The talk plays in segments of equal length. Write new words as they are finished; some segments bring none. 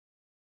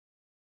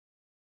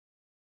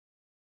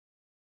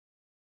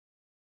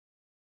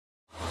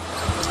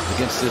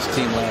against this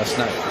team last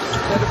night.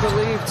 Better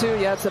believe, too.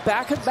 Yeah, it's a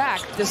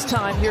back-and-back this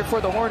time here for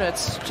the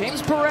Hornets.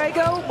 James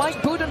Borrego, Mike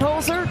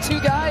Budenholzer,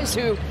 two guys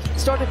who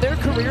started their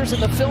careers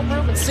in the film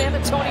room in San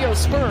Antonio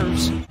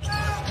Spurs.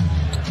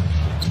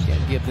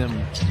 Can't give them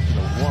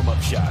warm-up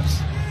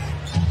shots.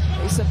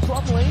 Mason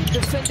Plumlee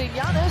defending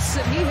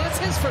Giannis, and he hits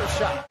his first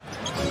shot.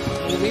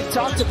 We've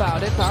talked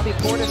about it. Bobby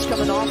Portis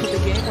coming off of the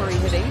game where he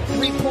hit 8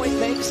 3-point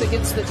makes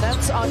against the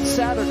Nets on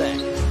Saturday.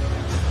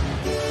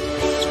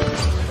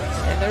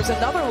 And there's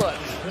another look.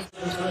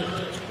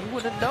 You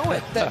wouldn't know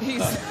it that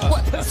he's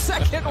the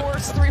second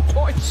worst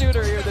 3-point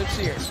shooter here this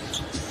year.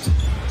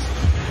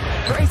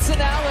 Grayson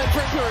Allen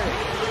for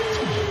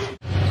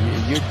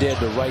 3. You're dead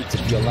to rights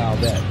if you allow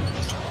that.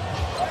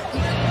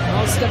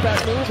 Oh, step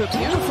back move, a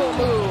beautiful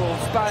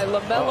move by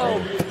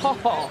LaMelo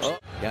Ball.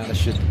 Giannis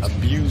should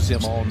abuse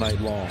him all night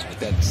long with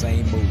that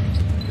same move.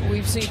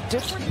 We've seen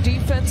different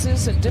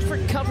defenses and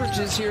different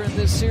coverages here in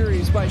this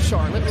series by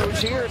Charlotte.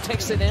 Rozier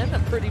takes it in, a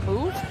pretty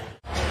move.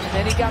 And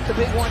then he got the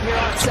big one here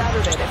on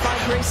Saturday. They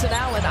find Grayson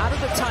Allen out of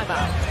the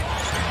timeout.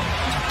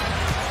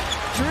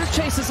 Drew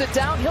chases it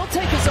down. He'll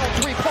take his own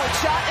 3-point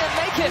shot and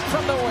make it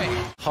from the wing.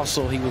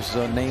 Hustle, he was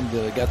named,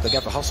 got the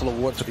Hustle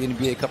Award for the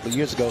NBA a couple of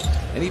years ago.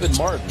 And even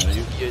Martin,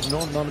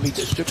 known to be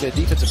strictly a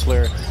defensive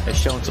player, has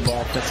shown some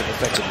offensive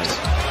effectiveness.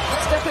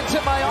 Step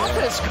into my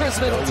office, Chris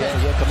Middleton.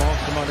 Yeah, come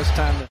on, it's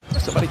time.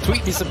 Somebody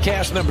tweet me some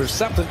cash numbers,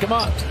 something, come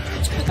on.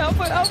 Help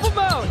him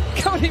out,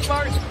 Cody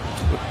Martin.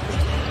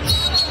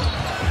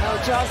 Now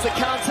draws the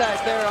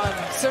contact there on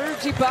Serge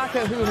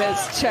Ibaka, who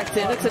has checked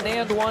in. It's an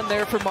and one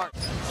there for Martin.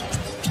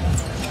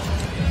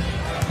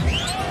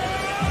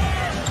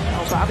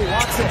 Bobby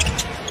wants it.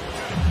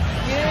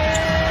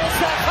 Yes,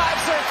 that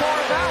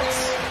 5-4 bounce.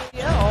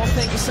 Yeah, all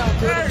things sound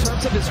good in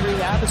terms of his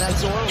rehab, and as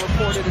Zora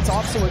reported, it's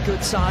also a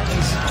good sign.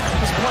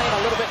 He's playing a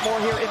little bit more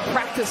here in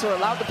practice, or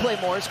allowed to play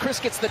more, as Chris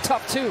gets the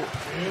tough 2.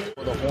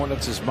 For the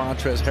Hornets is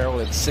Montrezl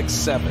Harrell at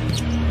 6'7".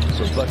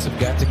 So Bucks have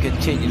got to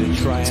continue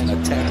to try and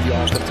attack the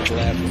offensive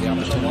glass with the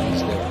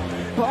opportunities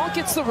there. Ball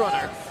gets the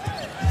runner.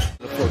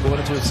 For going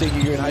into a senior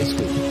year in high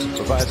school,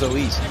 Proviso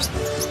East.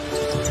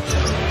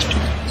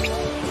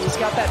 He's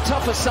got that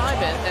tough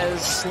assignment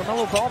as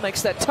LaMelo Ball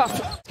makes that tough.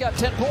 He's got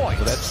 10 points.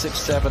 So that's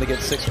 6'7"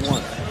 against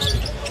 6'1".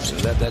 So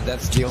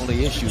that's the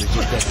only issue is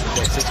just that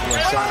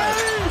 6'1"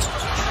 size.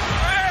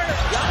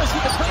 Giannis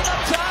with the clean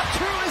up top.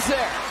 Drew is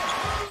there.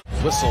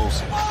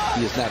 Whistles.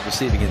 He is not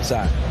receiving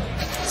inside.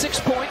 6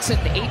 points in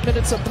 8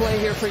 minutes of play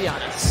here for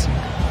Giannis.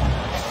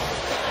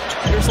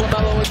 Here's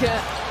LaMelo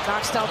again.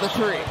 Knocks down the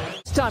 3.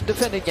 This time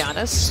defending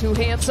Giannis, who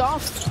hands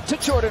off to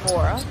Jordan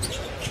Nwora.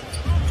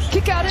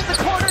 Kick out in the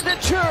corner to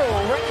Drew.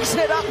 Rings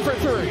it up for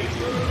 3.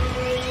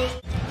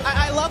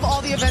 I love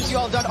all the events you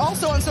all have done.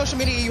 Also on social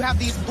media, you have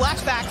these black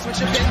facts, which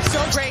have been so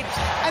great.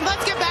 And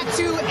let's get back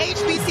to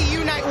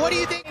HBCU night. What do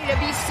you think? To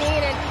be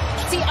seen and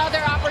see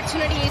other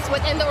opportunities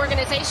within the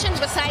organization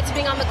besides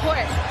being on the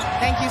court.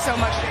 Thank you so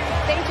much.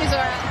 Thank you,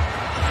 Zora.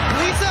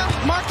 Lisa,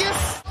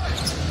 Marcus.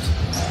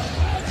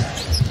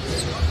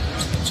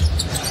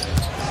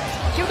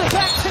 Give it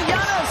back to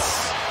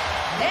Giannis.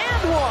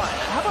 And one.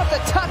 How about the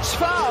touch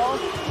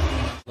foul?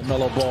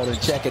 LaMelo Ball in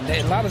check, and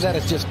a lot of that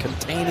is just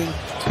containing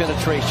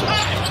penetration.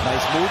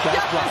 Nice move,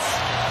 nice block.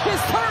 His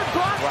third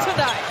block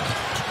tonight.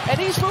 And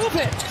he's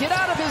moving. Get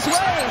out of his way.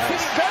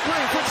 Feeding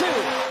Bembry for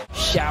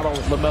 2. Shallow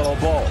LaMelo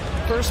Ball.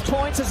 First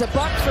points as a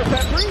buck for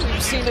Bembry.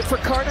 We've seen it for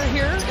Carter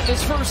here in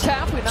his first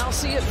half. We now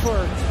see it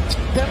for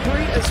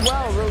Bembry as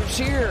well.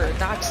 Rozier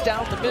knocks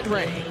down the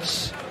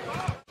mid-range.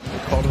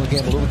 Called the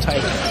game a little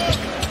tighter.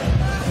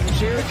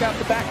 Rozier got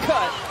the back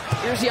cut.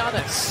 Here's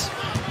Giannis.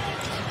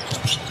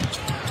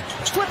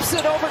 Flips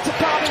it over to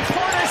Bobby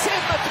Portis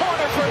in the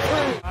corner for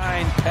 3.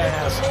 Fine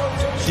pass,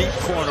 deep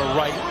corner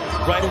right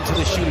into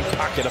the shooting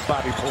pocket of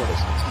Bobby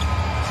Portis.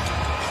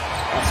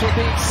 That's where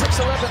being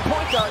 6'11"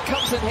 point guard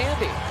comes in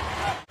handy.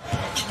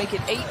 Make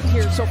it 8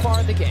 here so far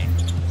in the game.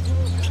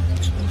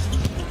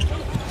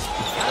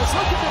 Giannis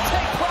looking to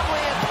take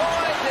Plumlee, and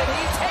boy, did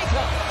he take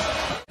him.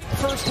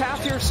 First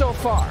half here so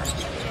far.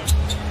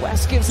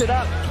 West gives it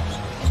up.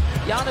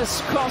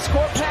 Giannis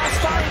cross-court pass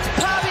finds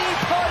Bobby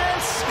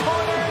Portis,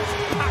 corner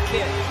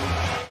pocket.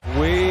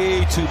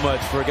 Way too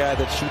much for a guy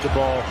that shoots the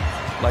ball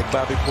like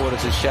Bobby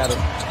Portis has shot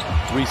him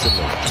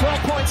recently. 12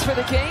 points for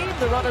the game.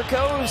 The runner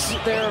goes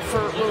there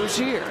for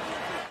Rozier.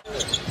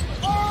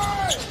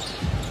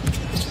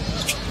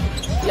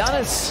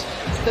 Giannis,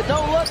 the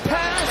no-look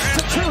pass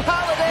to Drew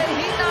Holiday.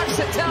 He knocks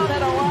it down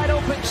at a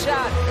wide-open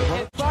shot.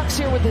 And Bucks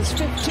here with his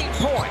 15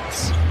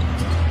 points.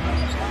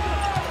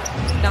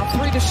 Now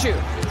 3 to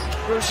shoot.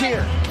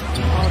 Rozier.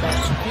 Oh,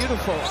 that's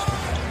beautiful.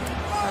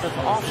 Kind of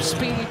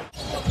off-speed.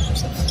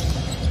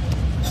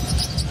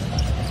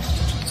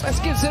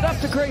 West gives it up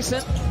to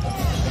Grayson.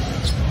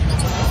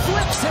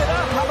 Flips it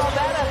up. How about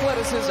that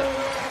athleticism?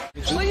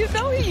 Well, you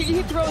know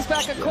he throws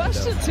back a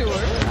question to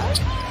her.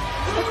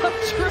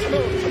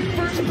 True.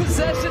 First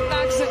possession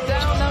knocks it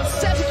down. Now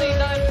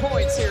 79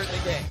 points here in the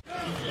game.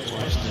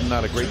 Washington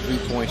not a great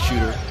three-point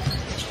shooter.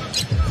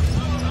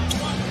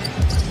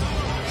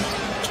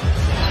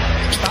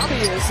 Bobby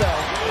is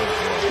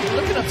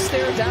looking up,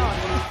 stare down.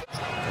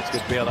 That's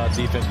good bailout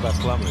defense by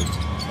Plumlee.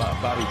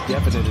 Bobby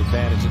definite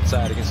advantage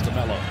inside against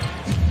DeMelo.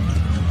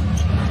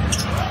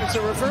 There's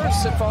a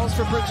reverse. It falls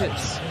for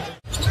Bridges.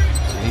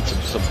 You need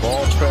some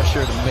ball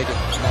pressure to make it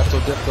not so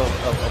difficult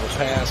of a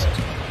pass.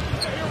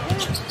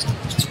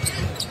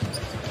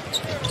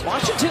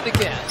 Washington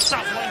again.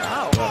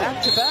 Wow,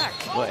 back to back.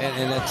 Well,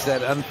 and it's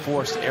that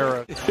unforced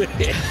error. He's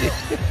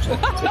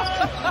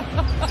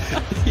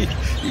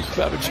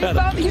probably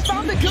trying he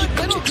found the good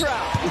middle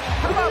ground.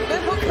 How about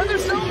middle ground?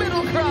 There's no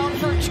middle ground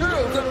for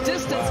True from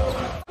distance.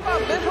 How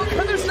about middle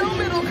ground? There's no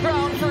middle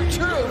ground for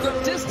True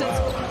from distance.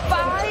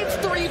 5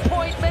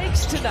 3-point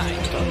makes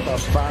tonight. Talk about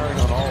firing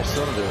on all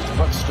cylinders.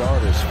 Buck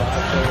starters, 5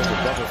 players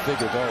with double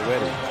figures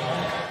already.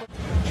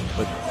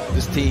 But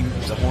this team,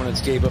 the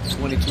Hornets, gave up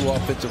 22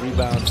 offensive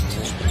rebounds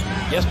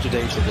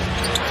yesterday to the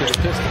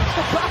Pistons.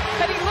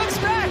 And he looks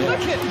back. Yeah.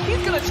 Look at,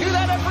 he's going to do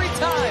that every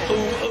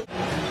time.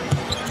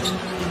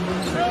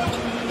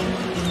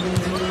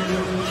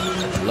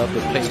 Love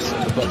the pace of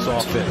the Bucks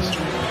offense.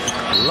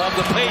 Love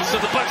the pace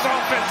of the Bucks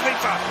offense,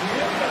 Lisa.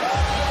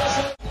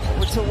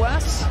 Over to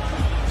Wes.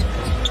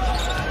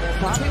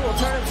 Bobby will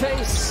turn and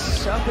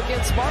face up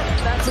against Martin.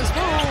 That's his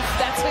move.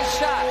 That's his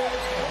shot.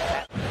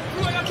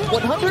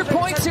 100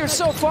 points here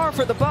so far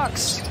for the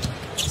Bucks.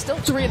 Still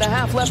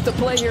 3.5 left to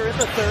play here in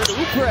the third.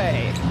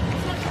 Oubre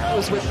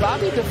was with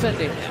Bobby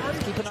defending him.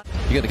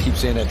 You got to keep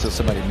saying that until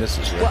somebody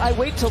misses. Right? Well, I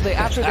wait till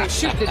after they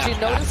shoot. Did you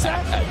notice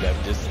that?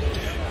 I'm just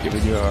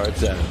giving you a hard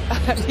time.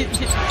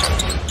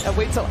 I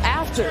wait till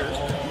after,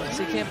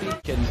 so you can't be.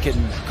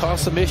 Can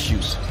cause some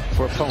issues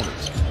for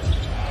opponents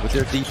with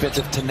their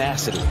defensive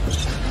tenacity.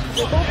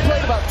 They both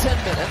played about 10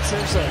 minutes.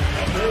 There's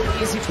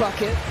an easy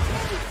bucket.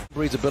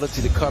 His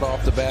ability to cut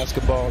off the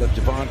basketball. If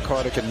Javon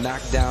Carter can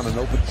knock down an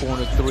open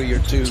corner 3 or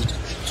 2 in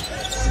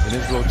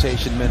his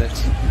rotation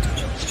minutes.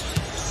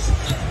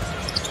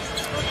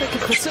 They can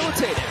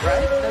facilitate it,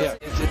 right? Yeah,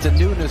 it's a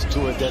newness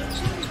to it that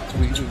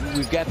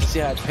we've got to see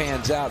how it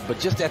pans out. But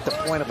just at the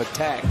point of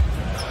attack. And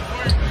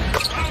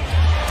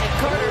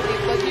Carter,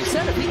 like you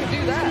said, if he can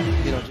do that.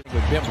 You know,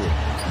 with Bembry.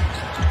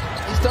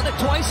 He's done it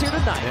twice here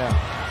tonight. Yeah.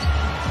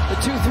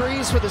 The 2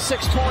 threes for the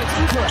 6 points.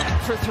 Oubre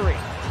for 3.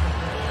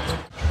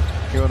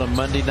 Here on a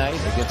Monday night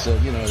against a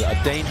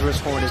dangerous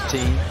Hornet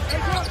team.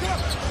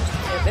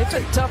 Yeah, they've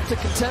been tough to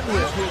contend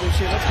with here this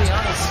year, let's be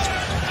honest.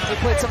 They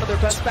played some of their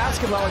best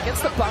basketball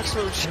against the Bucks.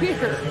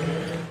 Rozier.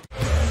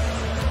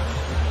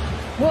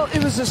 Well,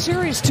 it was a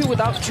series 2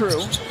 without True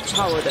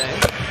Holiday.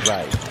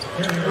 Right.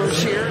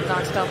 Rozier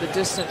knocks down the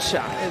distance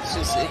shot. It's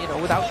just,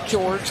 without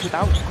George,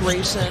 without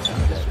Grayson.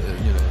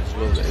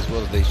 As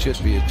well as they should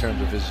be in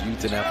terms of his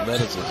youth and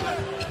athleticism.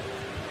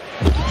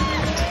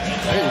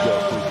 There you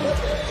go, Kuki.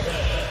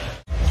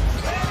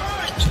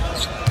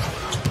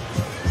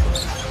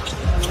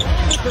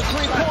 For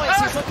 3 points,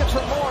 he's looking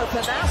for more.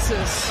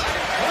 Thanasis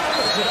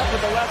puts it up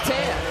with the left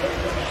hand.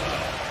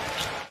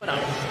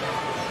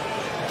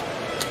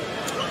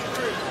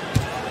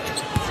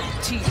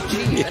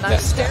 TG, and I'm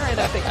staring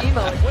at the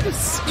email like, what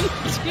is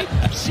TG?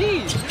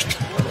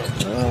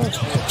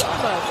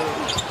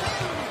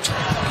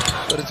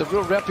 But it's a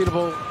real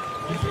reputable.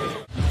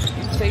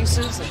 New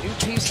faces and new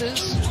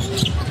pieces.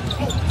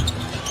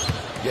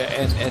 Yeah,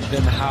 and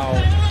then how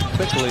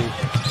quickly.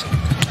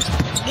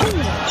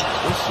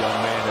 This young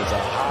man is a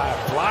high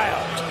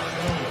flyer.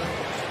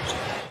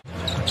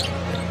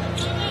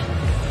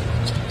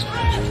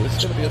 It's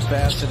going to be a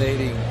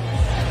fascinating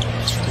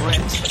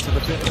sprint to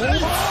the finish.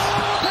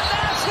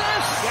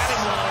 Thanasis! Got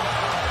him.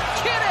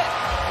 Get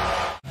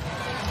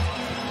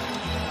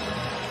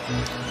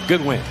it!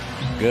 Good win.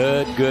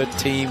 Good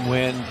team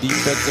win.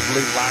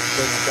 Defensively locked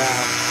us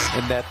down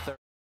in that third.